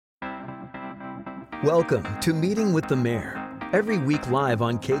Welcome to Meeting with the Mayor. Every week live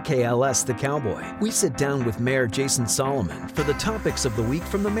on KKLS The Cowboy, we sit down with Mayor Jason Solomon for the topics of the week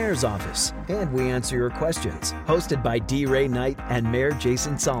from the mayor's office, and we answer your questions. Hosted by D. Ray Knight and Mayor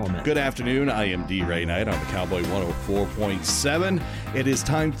Jason Solomon. Good afternoon. I am D. Ray Knight on the Cowboy 104.7. It is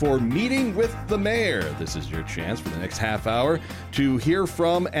time for Meeting with the Mayor. This is your chance for the next half hour to hear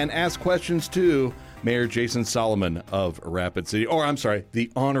from and ask questions to Mayor Jason Solomon of Rapid City. Or, I'm sorry,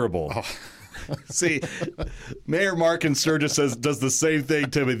 the Honorable. Oh. See, Mayor Mark and Sturgis does the same thing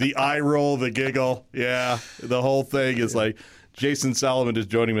to me. The eye roll, the giggle. Yeah, the whole thing is like Jason Solomon is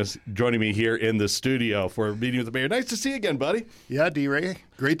joining me here in the studio for Meeting with the Mayor. Nice to see you again, buddy. Yeah, D-Ray.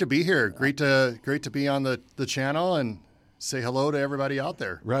 Great to be here. Great to be on the channel and say hello to everybody out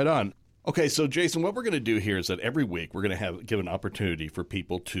there. Right on. Okay, so Jason, what we're going to do here is that every week we're going to give an opportunity for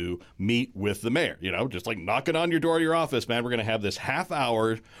people to meet with the mayor. You know, just like knocking on your door of your office, man. We're going to have this half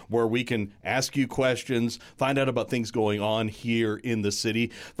hour where we can ask you questions, find out about things going on here in the city,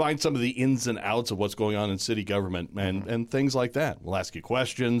 find some of the ins and outs of what's going on in city government and things like that. We'll ask you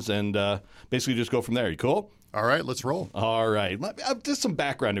questions and basically just go from there. You cool? All right, let's roll. All right. Just some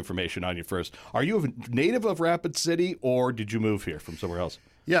background information on you first. Are you a native of Rapid City or did you move here from somewhere else?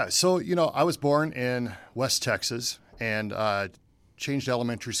 Yeah, so, I was born in West Texas and changed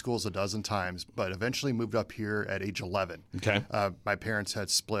elementary schools a dozen times, but eventually moved up here at age 11. Okay. My parents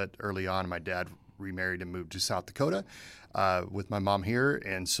had split early on. My dad remarried and moved to South Dakota with my mom here.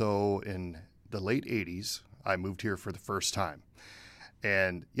 And so in the late 80s, I moved here for the first time.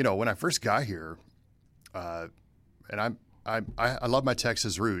 And, when I first got here, and I love my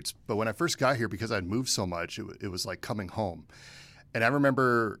Texas roots, but when I first got here, because I'd moved so much, it was like coming home. And I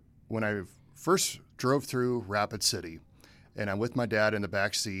remember when I first drove through Rapid City, and I'm with my dad in the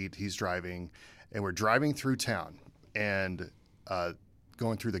back seat, he's driving, and we're driving through town and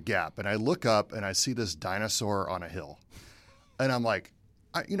going through the Gap. And I look up and I see this dinosaur on a hill. And I'm like,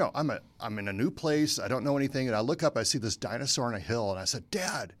 I'm in a new place. I don't know anything. And I look up, I see this dinosaur on a hill. And I said,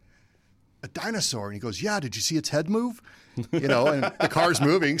 Dad, a dinosaur? And he goes, yeah, did you see its head move? And the car's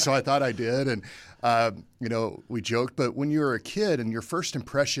moving, so I thought I did. And, we joked. But when you're a kid and your first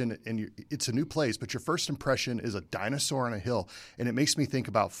impression, and it's a new place, but your first impression is a dinosaur on a hill, and it makes me think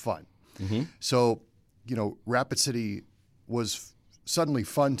about fun. Mm-hmm. So, Rapid City was suddenly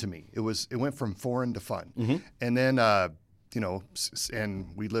fun to me. It went from foreign to fun. Mm-hmm. And then,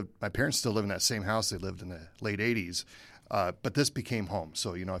 and my parents still live in that same house. They lived in the late 80s. But this became home.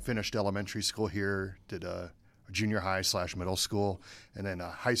 So, I finished elementary school here, did a junior high / middle school, and then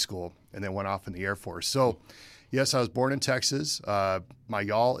high school, and then went off in the Air Force. So, yes, I was born in Texas. My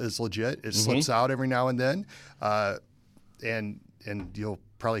y'all is legit. It slips out every now and then. And you'll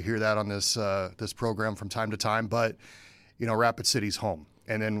probably hear that on this program from time to time. But, Rapid City's home.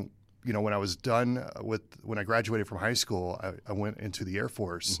 And then, when I was done when I graduated from high school, I went into the Air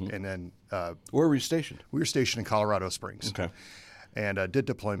Force, and then where were you stationed? We were stationed in Colorado Springs, okay, and did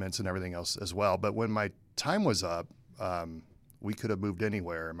deployments and everything else as well. But when my time was up, we could have moved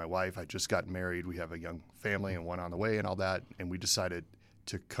anywhere. My wife, I just got married. We have a young family and one on the way and all that, and we decided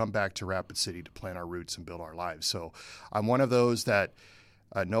to come back to Rapid City to plant our roots and build our lives. So I'm one of those that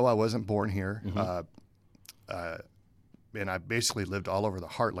no, I wasn't born here. And I basically lived all over the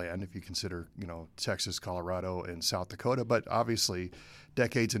heartland, if you consider, Texas, Colorado, and South Dakota. But obviously,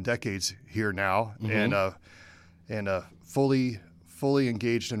 decades and decades here now, and fully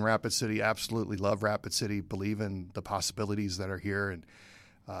engaged in Rapid City. Absolutely love Rapid City. Believe in the possibilities that are here, and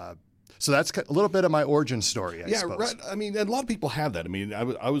so that's a little bit of my origin story. I suppose. Right. I mean, and a lot of people have that. I mean,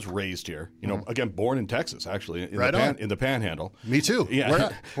 I was raised here. Again, born in Texas, actually, in the Panhandle. Me too.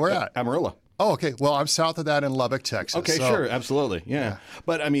 Yeah. Where at? Amarillo. Oh, okay. Well, I'm south of that in Lubbock, Texas. Okay, so. Sure, absolutely, yeah.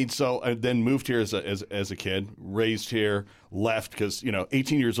 But I mean, so I then moved here as a kid, raised here, left because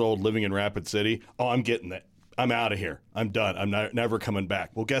 18 years old, living in Rapid City. Oh, I'm getting that. I'm out of here. I'm done. I'm never coming back.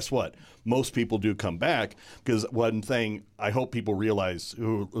 Well, guess what? Most people do come back because one thing I hope people realize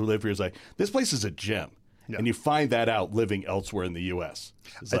who live here is like this place is a gem. Yeah. And you find that out living elsewhere in the U.S.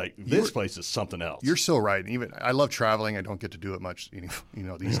 It's like this place is something else. You're so right. Even I love traveling. I don't get to do it much,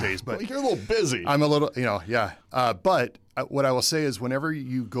 these days. But well, you're a little busy. I'm a little, yeah. But what I will say is, whenever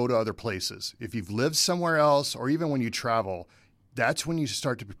you go to other places, if you've lived somewhere else, or even when you travel, that's when you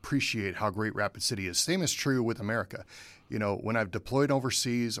start to appreciate how great Rapid City is. Same is true with America. When I've deployed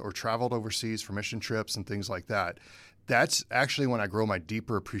overseas or traveled overseas for mission trips and things like that. That's actually when I grow my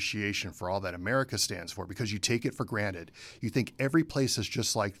deeper appreciation for all that America stands for, because you take it for granted. You think every place is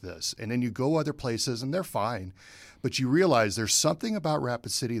just like this, and then you go other places and they're fine, but you realize there's something about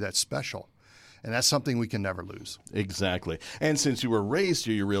Rapid City that's special. And that's something we can never lose. Exactly. And since you were raised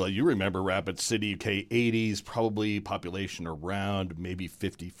here, you remember Rapid City, okay, 80s, probably population around maybe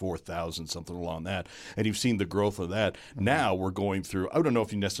 54,000, something along that. And you've seen the growth of that. Now we're going through, I don't know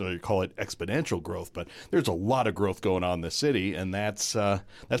if you necessarily call it exponential growth, but there's a lot of growth going on in the city. And that's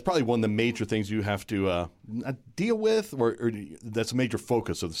probably one of the major things you have to deal with, or that's a major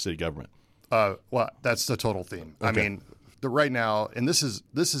focus of the city government. Well, that's the total theme. Okay. I mean, right now, and this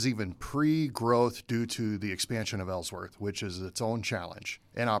is even pre-growth due to the expansion of Ellsworth, which is its own challenge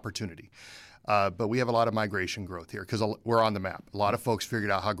and opportunity. But we have a lot of migration growth here because we're on the map. A lot of folks figured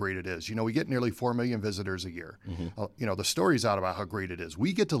out how great it is. You know, we get nearly 4 million visitors a year. Mm-hmm. You know, the story's out about how great it is.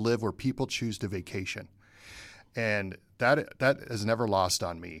 We get to live where people choose to vacation. And that has never lost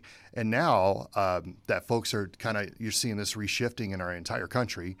on me. And now that folks are you're seeing this reshifting in our entire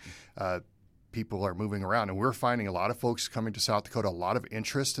country. People are moving around, and we're finding a lot of folks coming to South Dakota, a lot of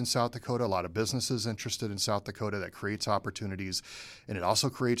interest in South Dakota, a lot of businesses interested in South Dakota. That creates opportunities, and it also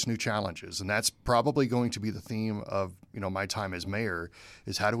creates new challenges. And that's probably going to be the theme of my time as mayor,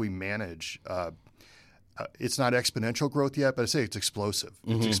 is how do we manage it's not exponential growth yet, but I say it's explosive.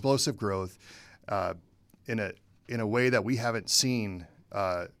 Mm-hmm. It's explosive growth in a way that we haven't seen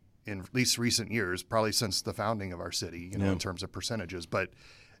in at least recent years, probably since the founding of our city, in terms of percentages. But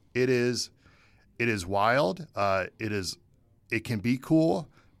it is wild. It can be cool,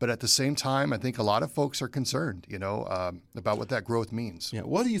 but at the same time, I think a lot of folks are concerned, about what that growth means. Yeah.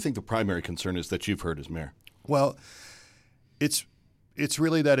 What do you think the primary concern is that you've heard as mayor? Well, it's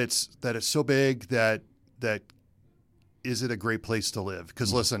really that it's so big that is it a great place to live?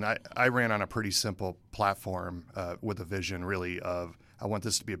 Because listen, I ran on a pretty simple platform with a vision really of I want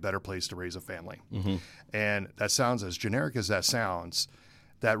this to be a better place to raise a family. Mm-hmm. And that sounds, as generic as that sounds,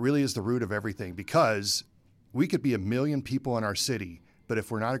 that really is the root of everything, because we could be 1 million people in our city, but if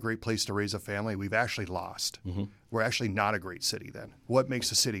we're not a great place to raise a family, we've actually lost. Mm-hmm. We're actually not a great city then. What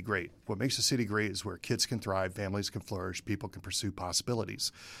makes a city great? What makes a city great is where kids can thrive, families can flourish, people can pursue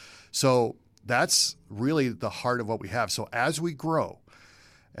possibilities. So that's really the heart of what we have. So as we grow,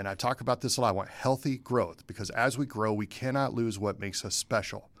 and I talk about this a lot, I want healthy growth, because as we grow, we cannot lose what makes us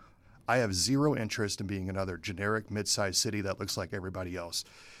special. I have zero interest in being another generic mid-sized city that looks like everybody else.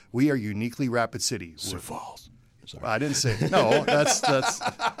 We are uniquely Rapid City. Sioux Falls. Sorry. I didn't say no. That's.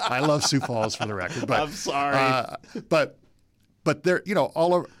 I love Sioux Falls for the record. But, I'm sorry. But there,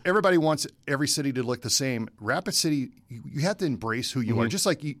 everybody wants every city to look the same. Rapid City, you have to embrace who you are, just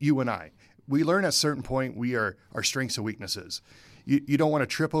like you and I. We learn at a certain point our strengths and weaknesses. You don't want to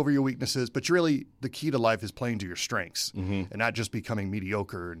trip over your weaknesses, but really the key to life is playing to your strengths and not just becoming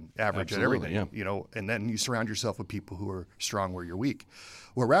mediocre and average at everything. Yeah. And then you surround yourself with people who are strong where you're weak.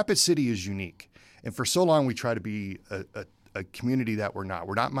 Well, Rapid City is unique. And for so long we try to be a community that we're not.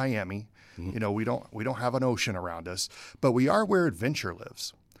 We're not Miami. Mm-hmm. We don't have an ocean around us, but we are where adventure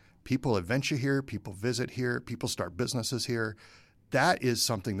lives. People adventure here, people visit here, people start businesses here. That is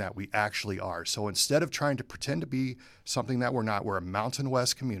something that we actually are. So instead of trying to pretend to be something that we're not, we're a Mountain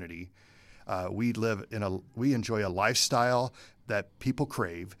West community. We enjoy a lifestyle that people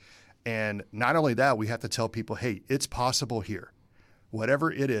crave. And not only that, we have to tell people, hey, it's possible here.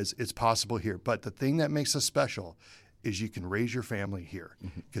 Whatever it is, it's possible here. But the thing that makes us special is you can raise your family here.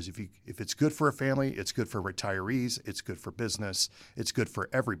 Because if it's good for a family, it's good for retirees, it's good for business, it's good for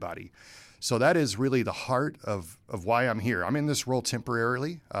everybody. So that is really the heart of why I'm here. I'm in this role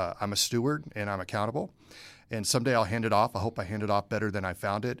temporarily. I'm a steward and I'm accountable. And someday I'll hand it off. I hope I hand it off better than I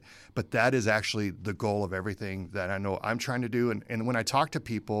found it. But that is actually the goal of everything that I know I'm trying to do. And when I talk to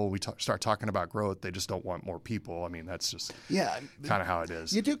people, we start talking about growth, they just don't want more people. I mean, that's just kind of how it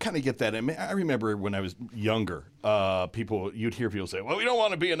is. You do kind of get that. I mean, I remember when I was younger, you'd hear people say, well, we don't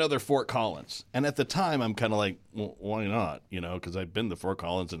want to be another Fort Collins. And at the time, I'm kind of like, well, why not? Because I've been to Fort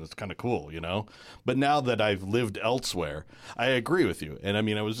Collins and it's kind of cool, But now that I've lived elsewhere, I agree with you. And I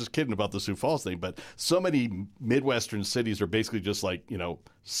mean, I was just kidding about the Sioux Falls thing, but so many Midwestern cities are basically just like,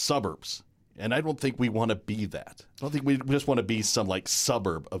 suburbs. And I don't think we want to be that. I don't think we just want to be some like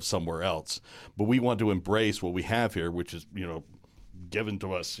suburb of somewhere else. But we want to embrace what we have here, which is, given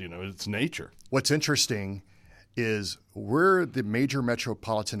to us, it's nature. What's interesting is we're the major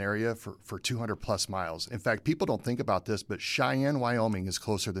metropolitan area for 200 plus miles. In fact, people don't think about this, but Cheyenne, Wyoming is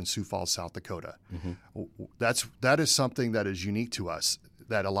closer than Sioux Falls, South Dakota. Mm-hmm. That is something that is unique to us.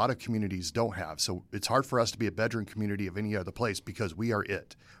 that a lot of communities don't have. So it's hard for us to be a bedroom community of any other place because we are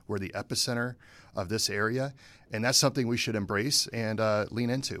it. We're the epicenter of this area, and that's something we should embrace and lean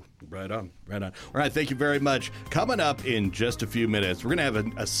into. Right on, right on. All right, thank you very much. Coming up in just a few minutes, we're going to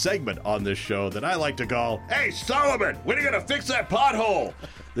have a segment on this show that I like to call, Hey, Solomon, when are you going to fix that pothole?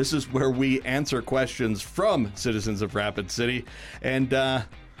 This is where we answer questions from citizens of Rapid City, and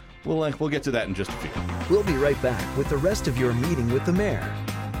we'll get to that in just a few. We'll be right back with the rest of your meeting with the mayor.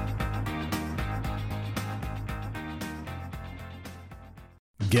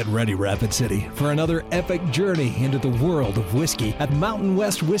 Get ready, Rapid City, for another epic journey into the world of whiskey at Mountain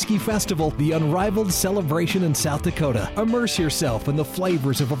West Whiskey Festival, the unrivaled celebration in South Dakota. Immerse yourself in the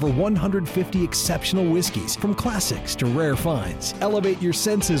flavors of over 150 exceptional whiskeys, from classics to rare finds. Elevate your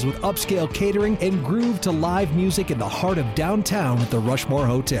senses with upscale catering and groove to live music in the heart of downtown at the Rushmore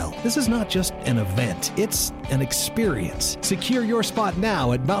Hotel. This is not just an event, it's an experience. Secure your spot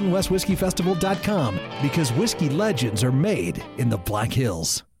now at MountainWestWhiskeyFestival.com, because whiskey legends are made in the Black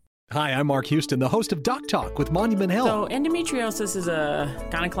Hills. Hi, I'm Mark Houston, the host of Doc Talk with Monument Health. So endometriosis is a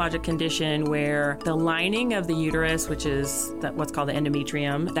gynecologic condition where the lining of the uterus, which is what's called the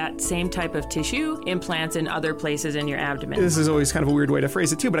endometrium, that same type of tissue implants in other places in your abdomen. This is always kind of a weird way to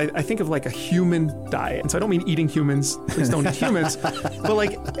phrase it too, but I think of like a human diet. And so I don't mean eating humans, please don't eat humans, but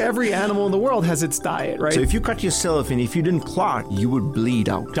like every animal in the world has its diet, right? So if you cut yourself and if you didn't clot, you would bleed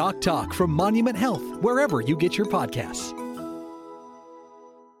out. Doc Talk from Monument Health, wherever you get your podcasts.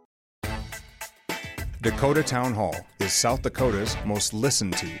 Dakota Town Hall is South Dakota's most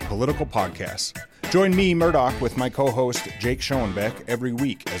listened to political podcast. Join me, Murdoch, with my co-host Jake Schoenbeck every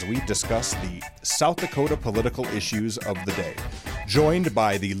week as we discuss the South Dakota political issues of the day. Joined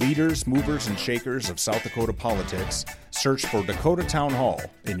by the leaders, movers, and shakers of South Dakota politics, search for Dakota Town Hall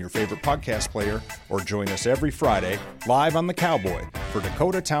in your favorite podcast player, or join us every Friday live on the Cowboy for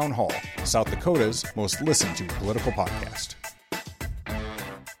Dakota Town Hall, South Dakota's most listened to political podcast.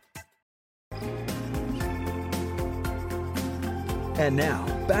 And now,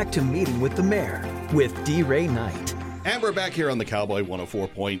 back to Meeting with the Mayor with D. Ray Knight. And we're back here on the Cowboy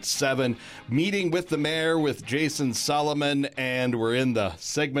 104.7, Meeting with the Mayor with Jason Solomon, and we're in the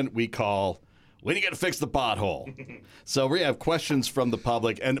segment we call, When You Gonna Fix the Pothole? So we have questions from the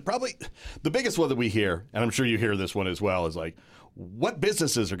public, and probably the biggest one that we hear, and I'm sure you hear this one as well, is like, what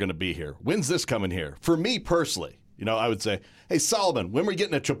businesses are going to be here? When's this coming here? For me personally, I would say, hey, Solomon, when are we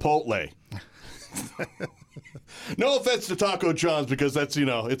getting a Chipotle? No offense to Taco John's, because that's,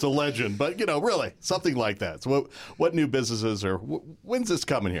 it's a legend, but, really, something like that. So what new businesses or when's this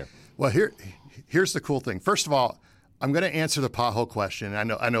coming here? Well, here's the cool thing. First of all, I'm going to answer the pothole question. I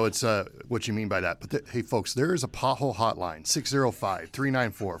know it's what you mean by that. But hey, folks, there is a pothole hotline,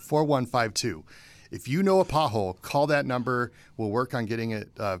 605-394-4152. If you know a pothole, call that number. We'll work on getting it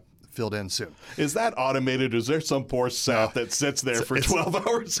filled in soon. Is that automated? Is there some poor sap that sits there for 12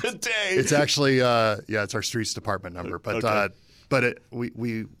 hours a day? It's actually, it's our streets department number. But okay.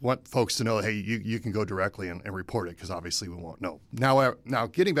 We want folks to know, hey, you can go directly and report it, because obviously we won't know. Now,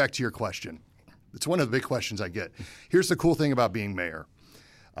 getting back to your question, it's one of the big questions I get. Here's the cool thing about being mayor.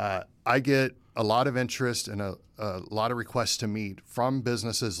 I get a lot of interest and a lot of requests to meet from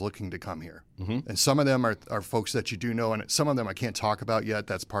businesses looking to come here. Mm-hmm. And some of them are folks that you do know, and some of them I can't talk about yet.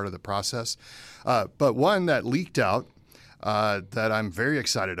 That's part of the process. But one that leaked out that I'm very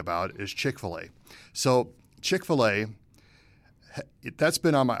excited about is Chick-fil-A. So Chick-fil-A, that's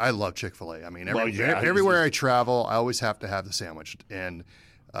been on I love Chick-fil-A. I mean, everywhere I travel, I always have to have the sandwich. And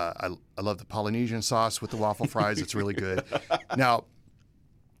I love the Polynesian sauce with the waffle fries. It's really good. Now,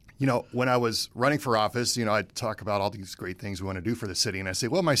 when I was running for office, I'd talk about all these great things we want to do for the city. And I say,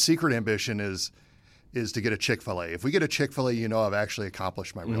 well, my secret ambition is to get a Chick-fil-A. If we get a Chick-fil-A, I've actually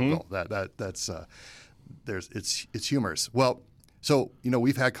accomplished my real goal. That's it's humorous. Well, so,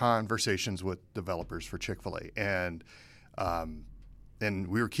 we've had conversations with developers for Chick-fil-A, and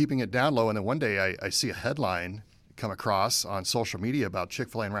we were keeping it down low. And then one day I see a headline come across on social media about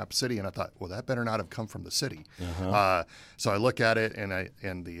Chick-fil-A in Rapid City, and I thought, well, that better not have come from the city. Uh-huh. So I look at it,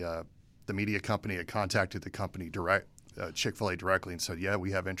 and the media company had contacted the company Chick-fil-A directly, and said, yeah,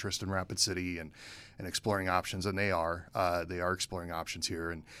 we have interest in Rapid City and exploring options, and they are exploring options here,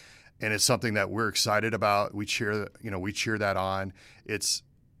 and it's something that we're excited about. We cheer that on. It's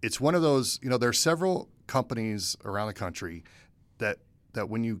one of those, there are several companies around the country that that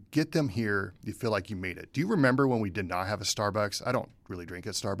when you get them here, you feel like you made it. Do you remember when we did not have a Starbucks? I don't really drink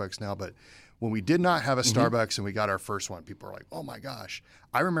at Starbucks now, but when we did not have a Starbucks and we got our first one, people were like, oh my gosh.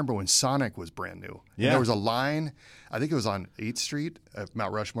 I remember when Sonic was brand new. Yeah. And there was a line, I think it was on 8th Street at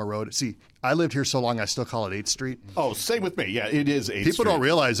Mount Rushmore Road. See, I lived here so long, I still call it 8th Street. Oh, same with me. Yeah, it is 8th People Street. don't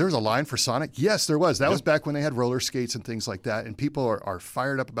realize there was a line for Sonic. Yes, there was. That was back when they had roller skates and things like that. And people are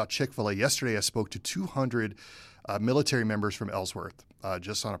fired up about Chick-fil-A. Yesterday, I spoke to 200 military members from Ellsworth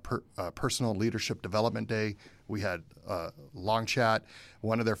just on a personal leadership development day. We had a long chat.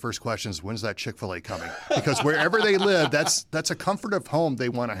 One of their first questions, when's that Chick-fil-A coming? Because wherever they live, that's a comfort of home they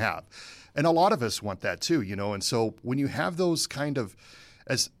want to have. And a lot of us want that too, you know. And so when you have those kind of,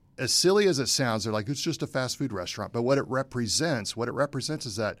 as silly as it sounds, they're like, it's just a fast food restaurant. But what it represents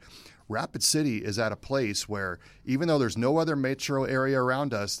is that Rapid City is at a place where even though there's no other metro area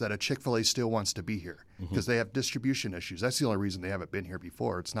around us, that a Chick-fil-A still wants to be here because they have distribution issues. That's the only reason they haven't been here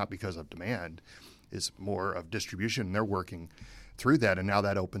before. It's not because of demand. It's more of distribution. And they're working through that, and now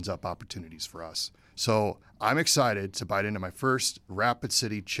that opens up opportunities for us. So I'm excited to bite into my first Rapid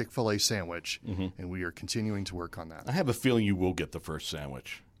City Chick-fil-A sandwich, and we are continuing to work on that. I have a feeling you will get the first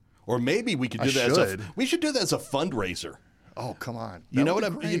sandwich. Or maybe we could do we should do that as a fundraiser. Oh, come on. You know what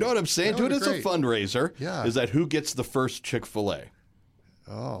I'm saying? Do it as a fundraiser. Yeah. Is that who gets the first Chick-fil-A?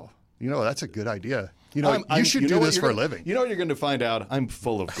 Oh, that's a good idea. You should do this for a living. You know what you're going to find out? I'm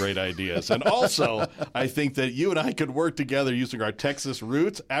full of great ideas. And also, I think that you and I could work together using our Texas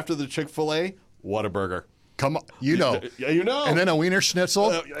roots after the Chick-fil-A, Whataburger. Come on, you know. And then a Wiener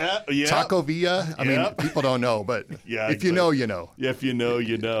Schnitzel, Taco Villa. I mean, people don't know, but if you know, you know. If you know,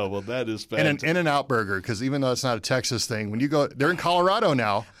 you know. Well, that is fantastic. And an In-N-Out burger, because even though it's not a Texas thing, when you go, they're in Colorado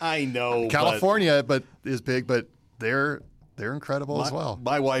now. I know. California is big, but they're incredible as well.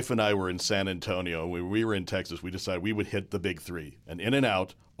 My wife and I were in San Antonio. We were in Texas. We decided we would hit the big three: an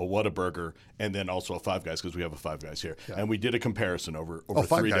In-N-Out, a Whataburger, and then also a Five Guys, because we have a Five Guys here. Yeah. And we did a comparison over 3 days.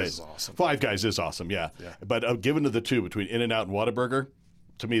 Five Guys is awesome. Five Guys is awesome, yeah. But given to the two, between In-N-Out and Whataburger,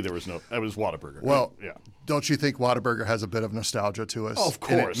 to me, it was Whataburger. Well, don't you think Whataburger has a bit of nostalgia to us? Oh, of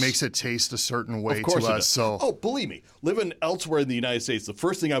course. And it makes it taste a certain way to us. So, believe me, living elsewhere in the United States, the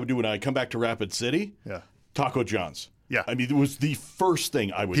first thing I would do when I come back to Rapid City, Taco John's. Yeah. I mean, it was the first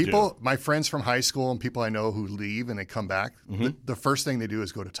thing I would do. My friends from high school and people I know who leave and they come back, the first thing they do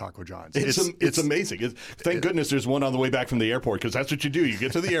is go to Taco John's. It's amazing. Thank goodness there's one on the way back from the airport, because that's what you do. You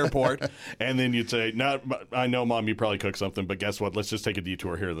get to the airport and then you'd say, I know, Mom, you probably cooked something, but guess what? Let's just take a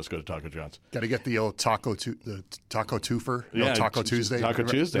detour here. Let's go to Taco John's. Got to get the old taco twofer, Taco Tuesday. Taco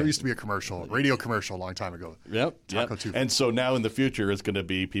Tuesday. There used to be a radio commercial a long time ago. Yep. Taco Twofer. And so now in the future, it's going to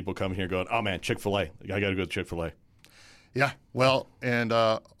be people come here going, oh, man, Chick-fil-A. I got to go to Chick-fil-A. Yeah, well, and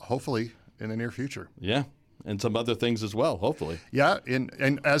hopefully in the near future. Yeah, and some other things as well, hopefully. Yeah,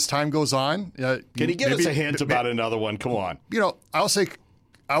 and as time goes on. Can you give us a hint about another one? Come on.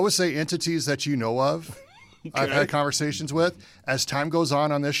 I would say entities that you know of, okay. I've had conversations with. As time goes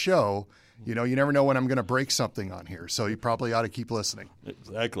on this show, you never know when I'm going to break something on here, so you probably ought to keep listening.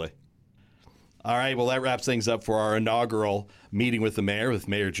 Exactly. All right, well, that wraps things up for our inaugural meeting with the mayor, with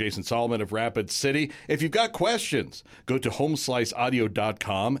Mayor Jason Solomon of Rapid City. If you've got questions, go to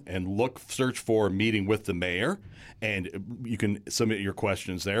homesliceaudio.com and search for Meeting with the Mayor, and you can submit your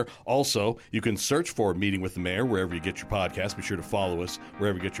questions there. Also, you can search for Meeting with the Mayor wherever you get your podcast. Be sure to follow us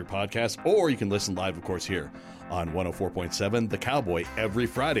wherever you get your podcast, or you can listen live, of course, here on 104.7 The Cowboy every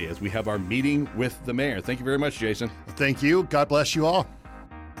Friday as we have our Meeting with the Mayor. Thank you very much, Jason. Thank you. God bless you all.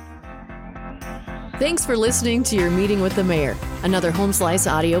 Thanks for listening to your Meeting with the Mayor, another Home Slice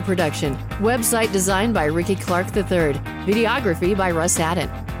audio production. Website designed by Ricky Clark III. Videography by Russ Haddon.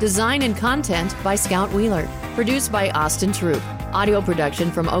 Design and content by Scout Wheeler. Produced by Austin Troop. Audio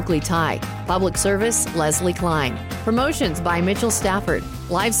production from Oakley Ty. Public service, Leslie Klein. Promotions by Mitchell Stafford.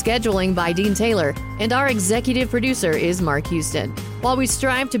 Live scheduling by Dean Taylor. And our executive producer is Mark Houston. While we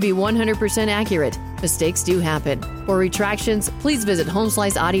strive to be 100% accurate, mistakes do happen. For retractions, please visit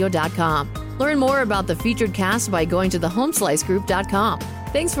homesliceaudio.com. Learn more about the featured cast by going to thehomeslicegroup.com.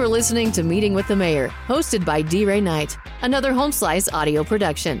 Thanks for listening to Meeting with the Mayor, hosted by D. Ray Knight, another Home Slice audio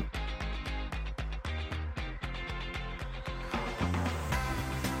production.